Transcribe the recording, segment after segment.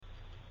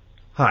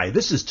Hi,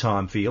 this is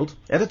Tom Field,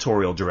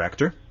 Editorial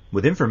Director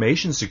with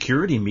Information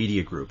Security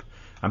Media Group.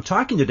 I'm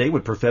talking today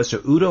with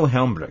Professor Udo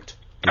Helmbrecht,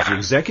 who's the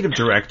Executive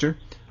Director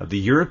of the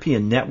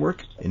European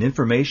Network and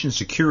Information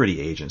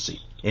Security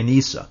Agency,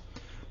 ENISA.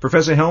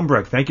 Professor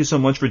Helmbrecht, thank you so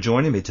much for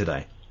joining me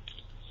today.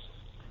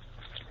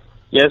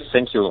 Yes,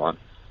 thank you.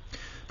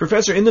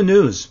 Professor, in the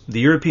news, the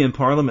European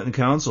Parliament and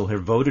Council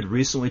have voted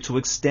recently to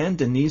extend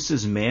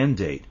ENISA's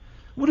mandate.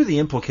 What are the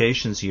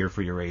implications here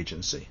for your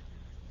agency?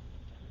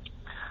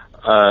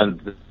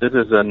 This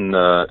is an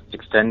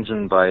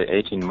extension by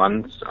 18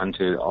 months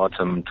until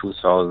autumn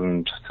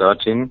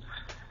 2013,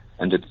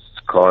 and it's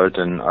called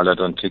an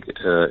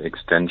allodontic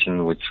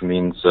extension, which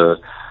means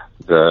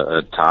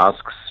the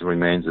tasks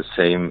remain the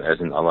same as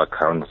in our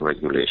current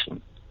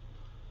regulation.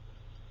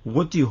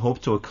 What do you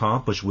hope to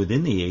accomplish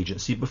within the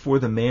agency before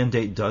the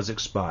mandate does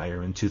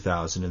expire in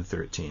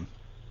 2013?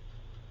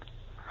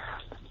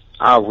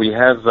 We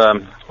have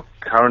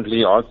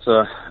currently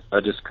also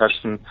a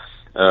discussion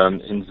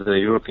in the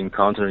European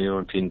Council and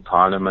European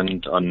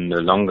Parliament on the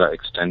longer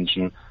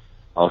extension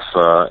of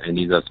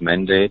ENISA's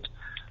mandate,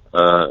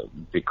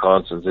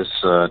 because this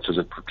to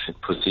the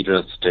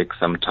procedures take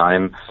some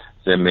time.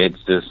 They made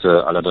this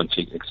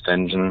allodontic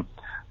extension,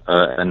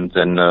 and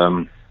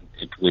then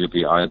it will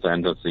be either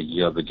end of the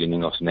year,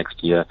 beginning of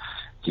next year,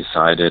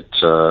 decided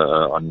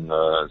on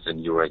the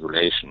new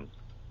regulation.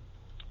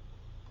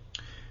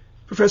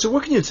 Professor,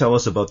 what can you tell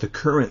us about the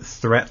current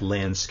threat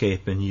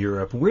landscape in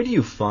Europe? Where do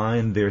you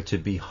find there to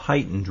be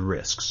heightened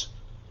risks?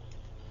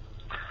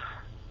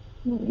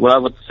 Well, I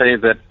would say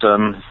that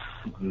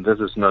this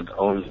is not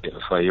only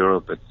for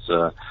Europe, it's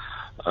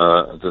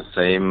the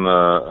same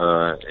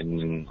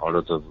in all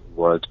of the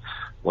world,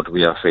 what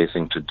we are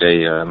facing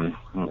today.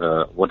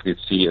 What we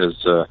see is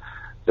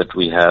that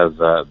we have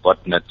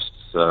botnets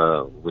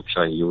which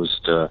are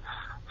used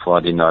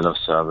for denial of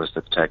service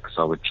attacks,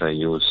 or which are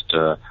used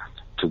to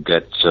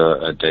get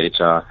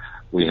data.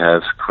 We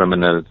have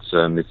criminals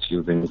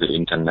misusing the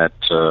internet,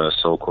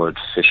 so-called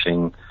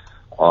phishing,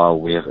 or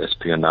we have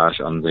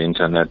espionage on the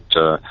internet.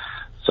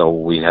 So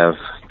we have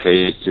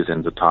cases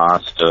in the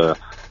past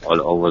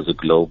all over the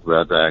globe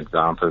where there are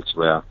examples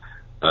where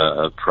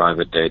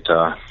private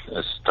data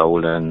is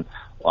stolen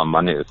or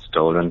money is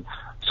stolen.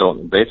 So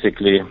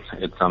basically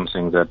it's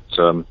something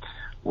that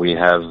we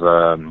have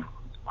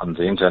on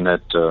the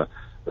internet, a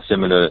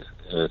similar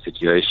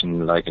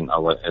situation like in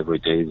our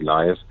everyday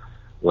life,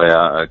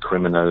 where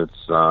criminals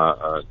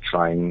are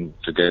trying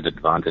to get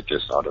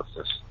advantages out of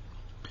this.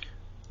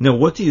 Now,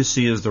 what do you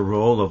see as the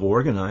role of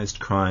organized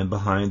crime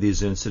behind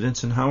these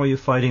incidents, and how are you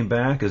fighting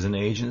back as an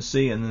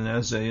agency and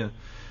as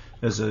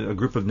a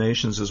group of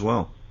nations as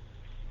well?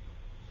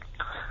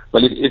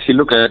 Well, if you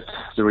look at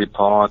the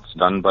reports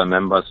done by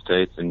member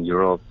states in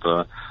Europe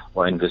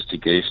or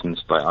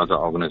investigations by other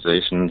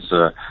organizations,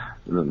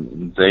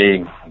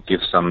 they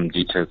give some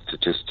detailed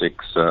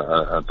statistics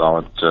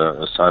about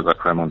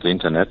cybercrime on the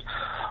internet.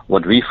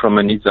 What we from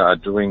ENISA are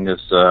doing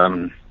is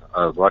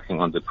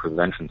working on the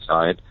prevention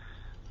side.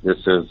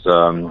 This is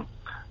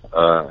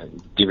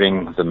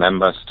giving the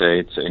member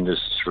states,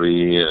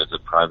 industry, the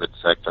private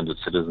sector, and the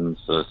citizens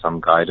some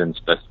guidance,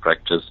 best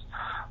practice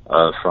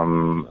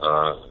from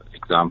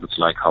examples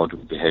like how to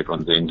behave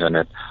on the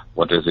internet,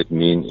 what does it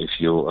mean if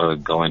you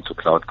go into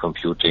cloud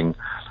computing,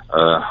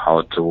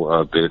 how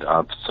to build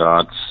up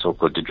CERTs,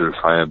 so-called digital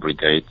fire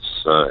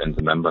brigades in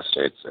the member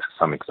states,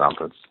 some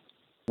examples.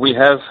 We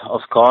have,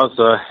 of course,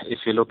 if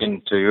you look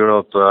into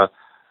Europe,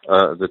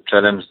 the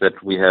challenge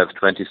that we have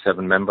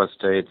 27 member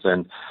states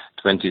and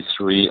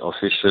 23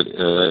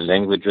 official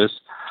languages.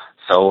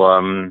 So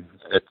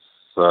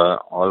it's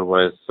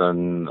always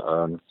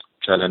a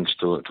challenge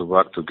to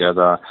work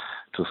together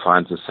to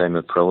find the same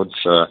approach.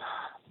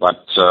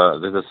 But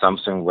this is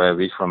something where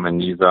we from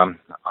ENISA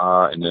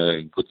are in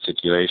a good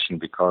situation,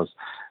 because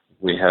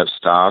we have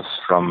staff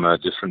from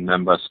different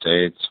member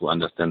states who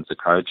understand the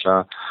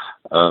culture.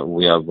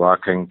 We are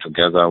working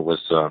together with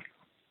the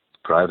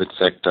private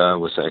sector,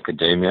 with the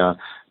academia,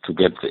 to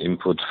get the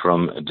input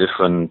from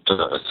different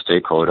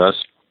stakeholders.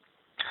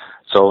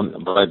 So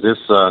by this,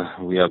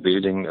 we are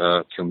building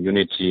a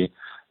community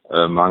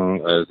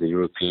among the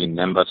European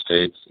member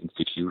states,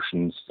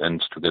 institutions,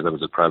 and together with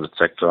the private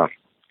sector,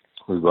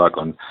 we work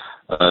on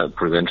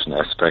prevention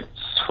aspects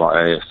for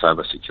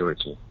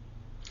cybersecurity.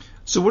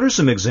 So what are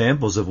some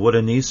examples of what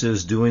ENISA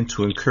is doing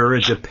to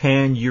encourage a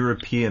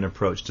pan-European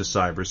approach to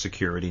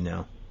cybersecurity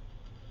now?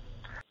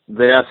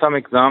 There are some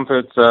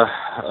examples.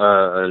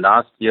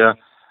 Last year,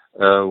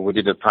 we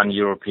did a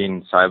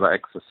pan-European cyber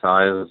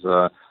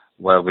exercise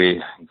where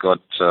we got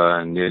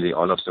nearly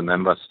all of the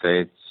member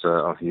states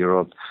of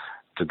Europe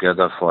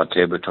together for a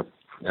tabletop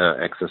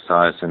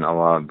exercise in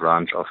our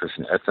branch office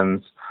in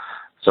Athens.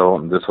 So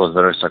this was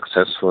very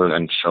successful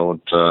and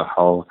showed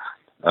how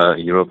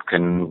Europe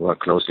can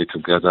work closely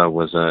together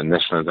with a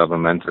national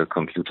governmental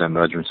computer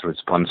emergency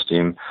response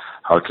team,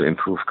 how to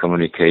improve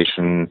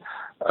communication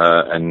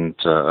and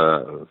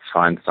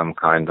find some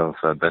kind of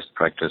best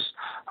practice,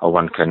 how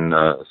one can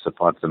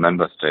support the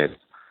member states.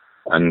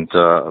 And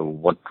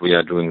what we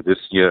are doing this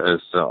year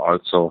is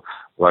also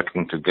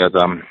working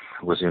together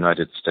with the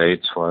United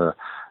States for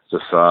the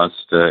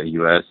first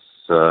US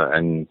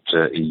and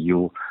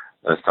EU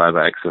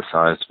cyber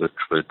exercise, which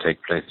will take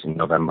place in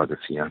November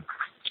this year.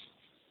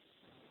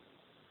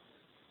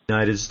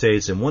 United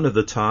States, and one of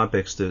the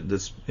topics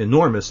that's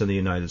enormous in the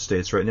United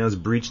States right now is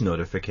breach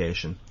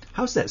notification.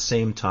 How's that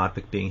same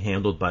topic being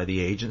handled by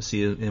the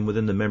agency and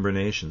within the member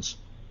nations?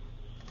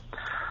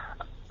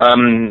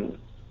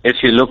 If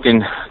you look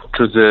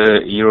into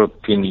the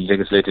European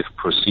legislative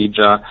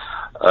procedure,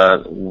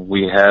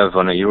 we have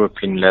on a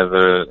European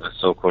level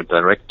so-called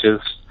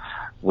directives,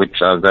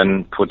 which are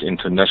then put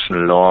into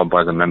national law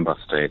by the member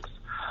states.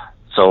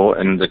 So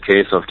in the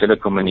case of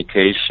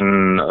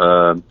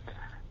telecommunication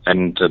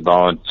and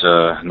about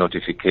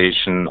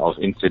notification of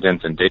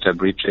incidents and data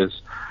breaches,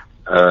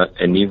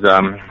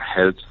 ENISA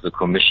helps the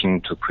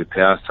Commission to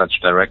prepare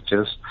such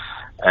directives,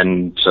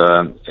 and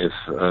if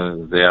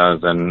they are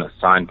then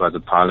signed by the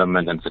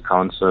Parliament and the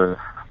Council,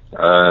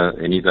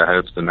 ENISA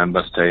helps the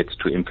member states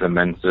to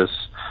implement this.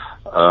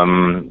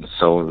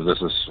 So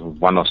this is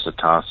one of the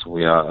tasks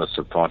we are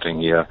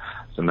supporting here,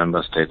 the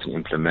member states in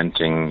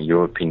implementing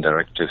European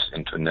directives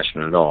into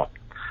national law.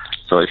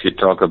 So if you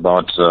talk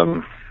about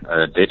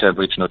data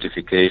breach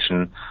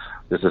notification,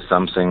 this is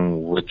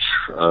something which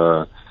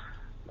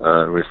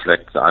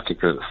reflects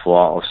Article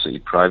 4 of the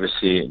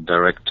e-privacy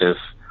directive,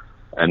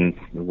 and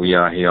we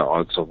are here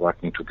also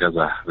working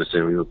together with the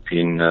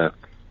European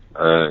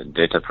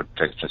data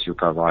protection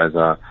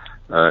supervisor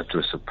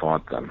to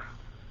support them.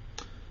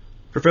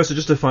 Professor,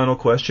 just a final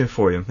question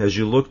for you. As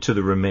you look to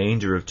the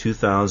remainder of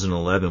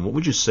 2011, what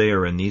would you say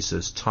are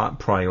ENISA's top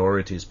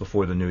priorities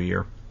before the new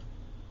year?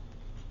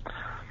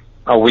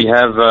 We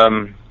have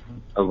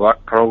a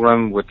work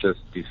program which is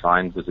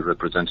defined with the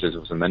representatives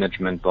of the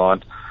management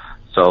board.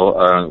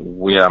 So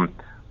we are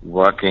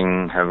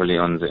working heavily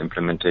on the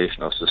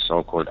implementation of the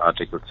so-called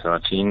Article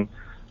 13.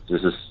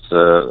 This is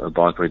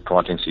about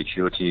reporting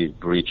security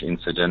breach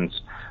incidents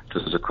to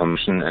the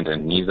Commission and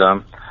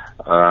ENISA.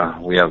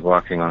 We are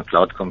working on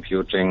cloud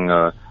computing,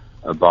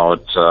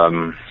 about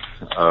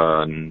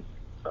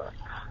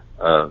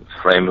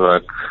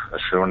framework,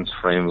 assurance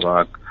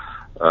framework,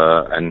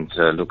 and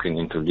looking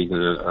into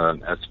legal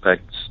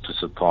aspects to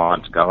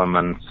support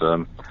governments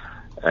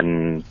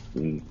and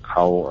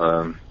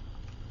how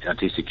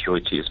IT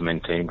security is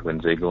maintained when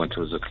they go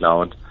into the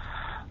cloud.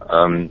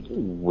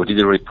 We did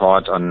a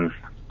report on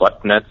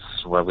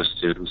botnets, where we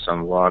still do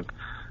some work.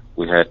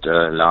 We had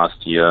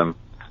last year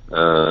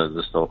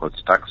the so-called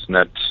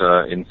Stuxnet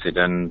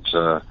incident.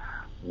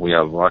 We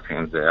are working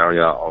in the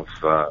area of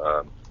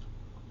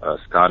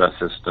SCADA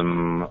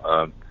system,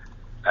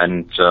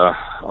 and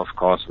of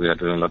course we are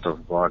doing a lot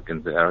of work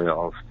in the area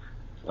of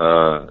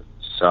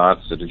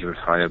CERT, the Digital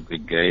Fire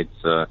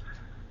Brigades,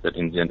 that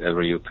in the end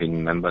every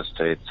European member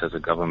state has a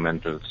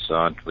governmental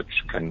CERT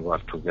which can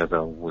work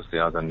together with the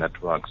other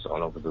networks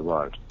all over the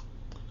world.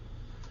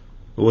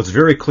 Well, it's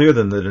very clear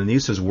then that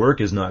ENISA's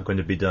work is not going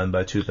to be done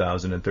by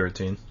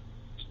 2013.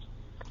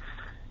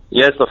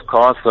 Yes, of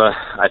course,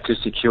 IT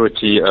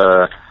security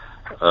will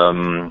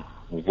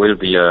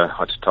be a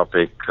hot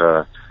topic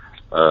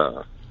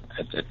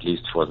at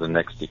least for the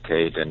next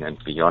decade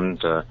and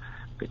beyond,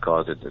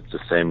 because it's the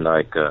same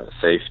like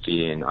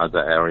safety in other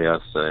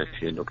areas.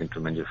 If you look into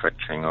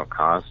manufacturing or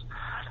cars,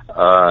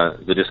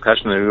 the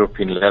discussion at the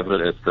European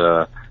level is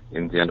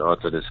in the end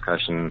also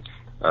discussion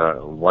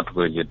what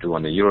will you do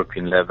on the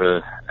European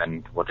level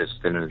and what is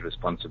still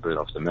responsible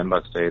of the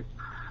member states.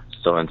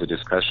 So in the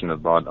discussion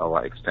about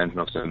our extension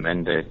of the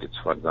mandate, it's,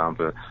 for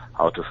example,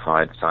 how to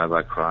fight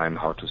cybercrime,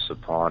 how to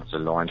support the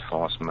law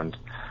enforcement,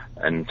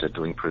 and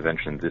doing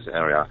prevention in this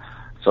area.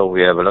 So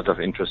we have a lot of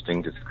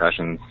interesting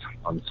discussions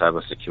on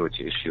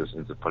cybersecurity issues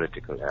in the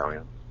political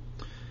area.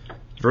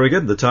 Very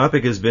good. The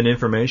topic has been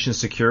information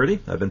security.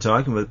 I've been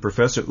talking with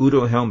Professor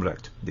Udo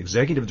Helmbrecht, the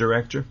Executive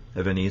Director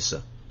of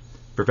ENISA.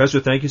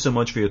 Professor, thank you so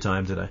much for your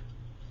time today.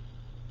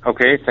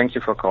 Okay, thank you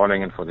for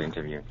calling and for the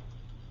interview.